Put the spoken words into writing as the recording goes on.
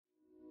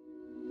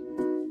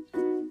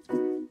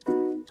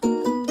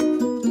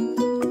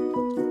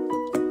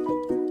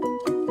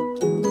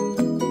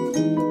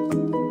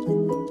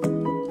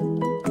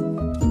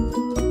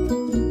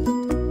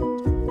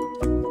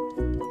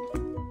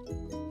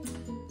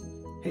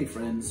Hey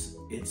friends,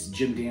 it's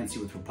Jim Dancy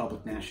with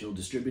Republic National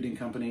Distributing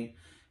Company,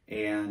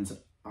 and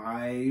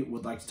I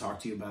would like to talk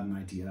to you about an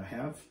idea I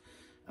have.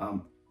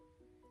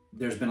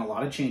 There's been a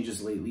lot of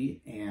changes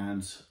lately,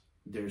 and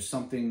there's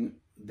something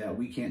that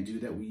we can't do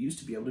that we used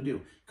to be able to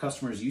do.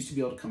 Customers used to be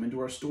able to come into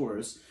our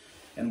stores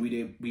and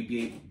we'd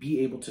be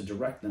able to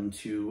direct them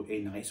to a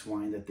nice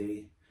wine that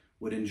they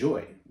would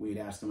enjoy. We'd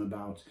ask them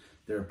about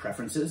their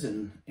preferences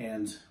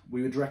and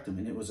we would direct them,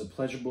 and it was a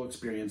pleasurable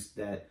experience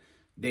that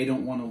they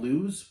don't want to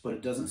lose, but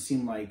it doesn't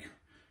seem like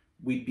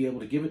we'd be able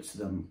to give it to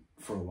them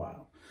for a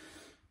while.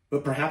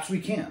 But perhaps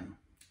we can.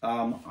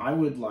 I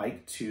would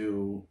like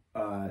to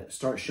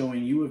start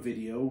showing you a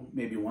video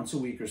maybe once a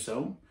week or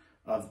so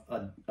of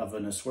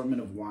an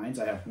assortment of wines.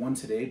 I have one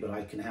today, but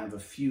I can have a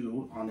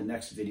few on the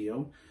next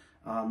video,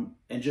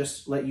 and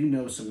just let you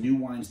know some new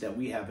wines that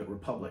we have at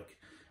Republic.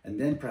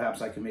 And then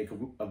perhaps I can make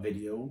a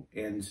video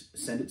and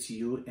send it to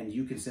you, and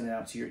you can send it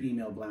out to your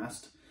email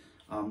blast,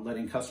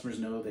 letting customers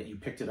know that you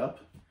picked it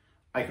up.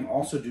 I can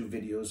also do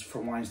videos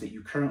for wines that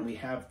you currently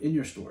have in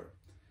your store,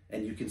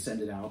 and you can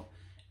send it out,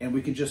 and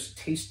we can just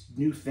taste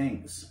new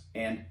things.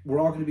 And we're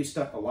all going to be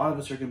stuck. A lot of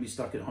us are going to be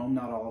stuck at home,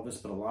 not all of us,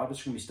 but a lot of us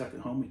are going to be stuck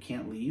at home. We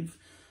can't leave.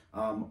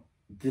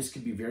 This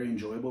could be very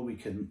enjoyable. We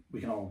can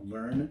all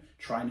learn,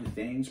 try new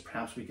things.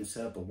 Perhaps we can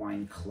set up a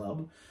wine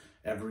club.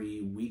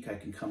 Every week I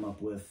can come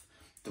up with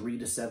 3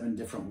 to 7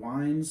 different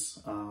wines,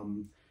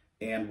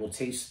 and we'll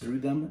taste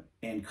through them,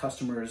 and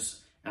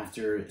customers,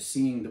 after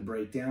seeing the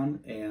breakdown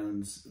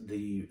and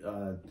the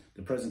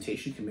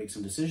presentation, can make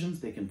some decisions.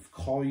 They can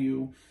call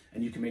you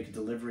and you can make a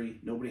delivery.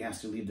 Nobody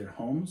has to leave their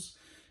homes.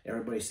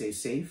 Everybody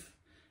stays safe.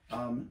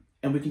 And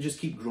we can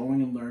just keep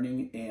growing and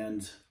learning.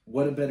 And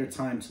what a better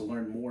time to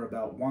learn more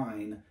about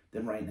wine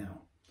than right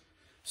now.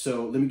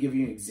 So let me give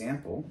you an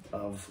example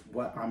of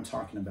what I'm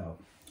talking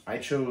about. I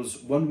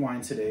chose one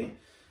wine today.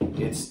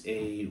 It's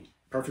a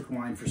perfect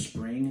wine for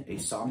spring, a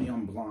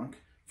Sauvignon Blanc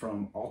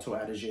from Alto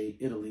Adige,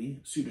 Italy,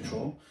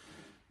 Südtirol.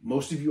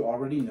 Most of you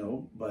already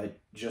know, but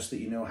just that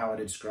you know how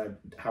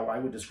I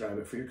would describe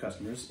it for your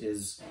customers,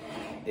 is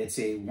it's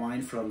a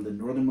wine from the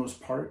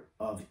northernmost part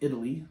of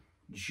Italy,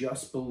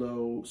 just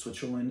below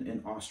Switzerland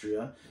and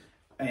Austria.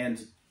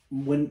 And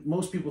when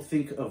most people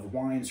think of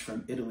wines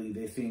from Italy,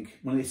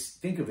 when they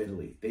think of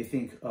Italy, they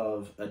think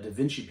of a Da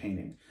Vinci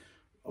painting,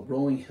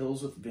 rolling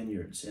hills with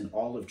vineyards and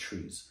olive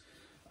trees,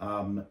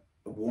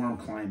 warm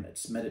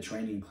climates,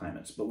 Mediterranean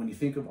climates. But when you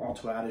think of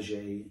Alto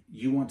Adige,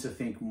 you want to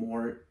think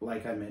more,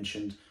 like I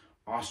mentioned,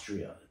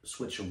 Austria,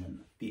 Switzerland,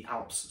 the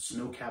Alps,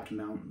 snow-capped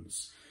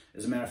mountains.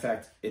 As a matter of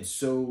fact, it's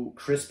so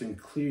crisp and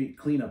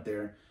clean up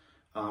there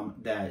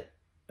that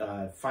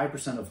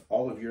 5% of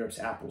all of Europe's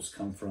apples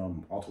come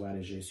from Alto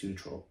Adige,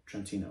 Südtirol,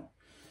 Trentino.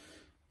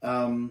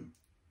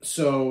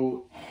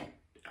 So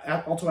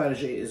Alto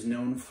Adige is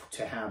known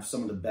to have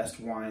some of the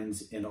best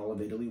wines in all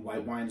of Italy,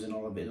 white wines in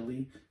all of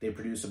Italy. They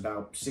produce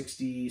about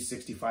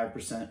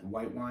 60-65%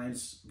 white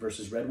wines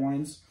versus red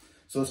wines.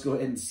 So let's go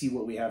ahead and see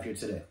what we have here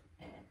today.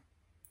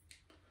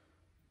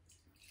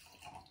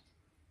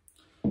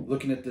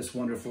 Looking at this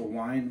wonderful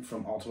wine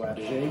from Alto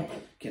Adige,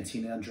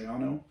 Cantina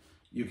Andriano,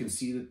 you can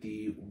see that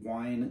the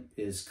wine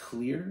is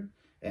clear.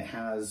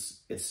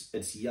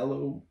 It's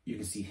yellow. You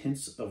can see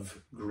hints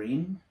of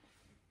green.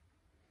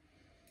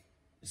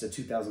 It's a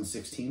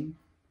 2016.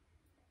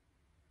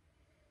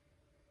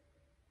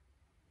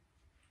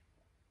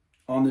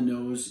 On the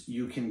nose,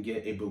 you can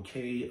get a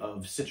bouquet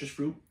of citrus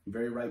fruit,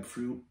 very ripe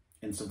fruit,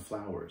 and some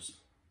flowers,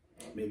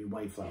 maybe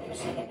white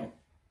flowers.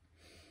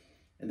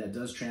 And that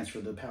does transfer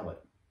the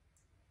palate.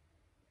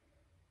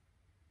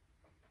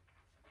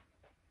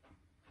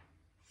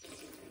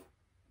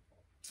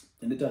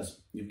 And it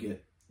does. You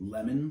get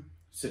lemon,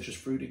 citrus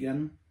fruit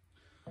again,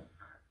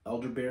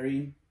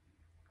 elderberry,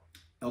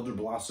 elder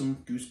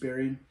blossom,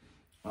 gooseberry.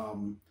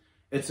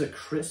 It's a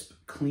crisp,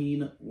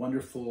 clean,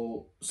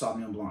 wonderful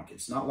Sauvignon Blanc.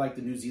 It's not like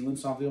the New Zealand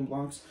Sauvignon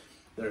Blancs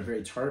that are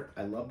very tart.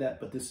 I love that,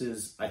 but this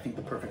is, I think,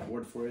 the perfect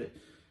word for it.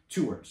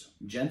 2 words: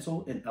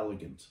 gentle and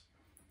elegant.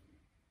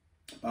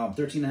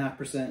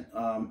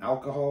 13.5%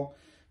 alcohol,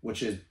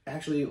 which is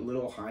actually a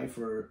little high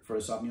for a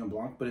Sauvignon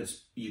Blanc, but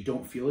you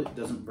don't feel it. It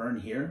doesn't burn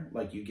here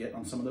like you get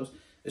on some of those.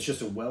 It's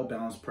just a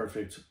well-balanced,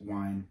 perfect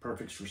wine,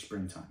 perfect for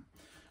springtime.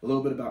 A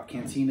little bit about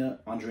Cantina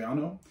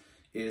Andriano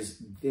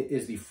is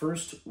the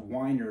first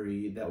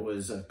winery that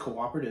was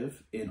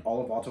cooperative in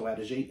all of Alto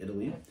Adige,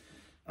 Italy.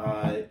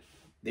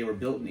 They were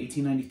built in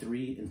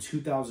 1893. In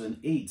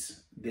 2008,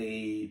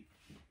 they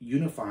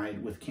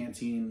unified with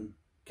Cantina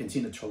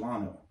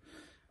Trulano.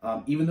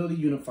 Even though they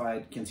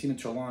unified, Cantina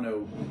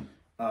Trulano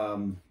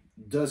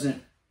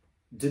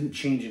didn't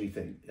change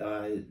anything.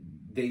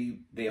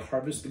 They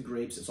harvest the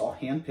grapes. It's all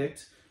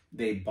hand-picked.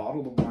 They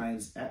bottle the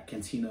wines at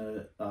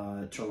Cantina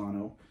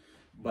Trulano,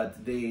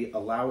 but they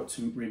allow it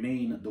to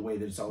remain the way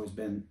that it's always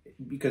been,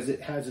 because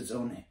it has its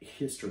own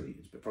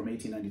history. From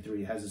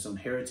 1893, it has its own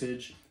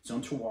heritage, its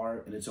own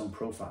terroir, and its own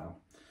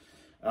profile.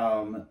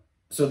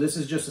 So this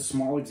is just a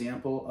small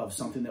example of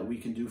something that we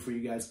can do for you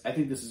guys. I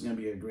think this is going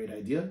to be a great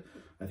idea.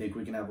 I think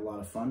we can have a lot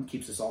of fun.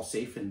 Keeps us all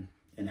safe and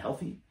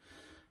healthy.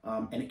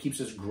 and it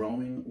keeps us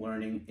growing,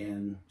 learning,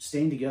 and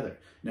staying together.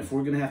 And if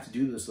we're going to have to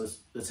do this,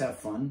 let's have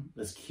fun.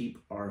 Let's keep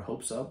our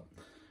hopes up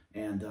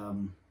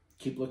and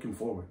keep looking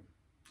forward.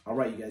 All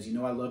right, you guys, you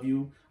know I love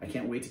you. I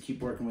can't wait to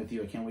keep working with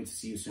you. I can't wait to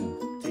see you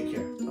soon. Take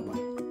care.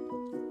 Bye-bye.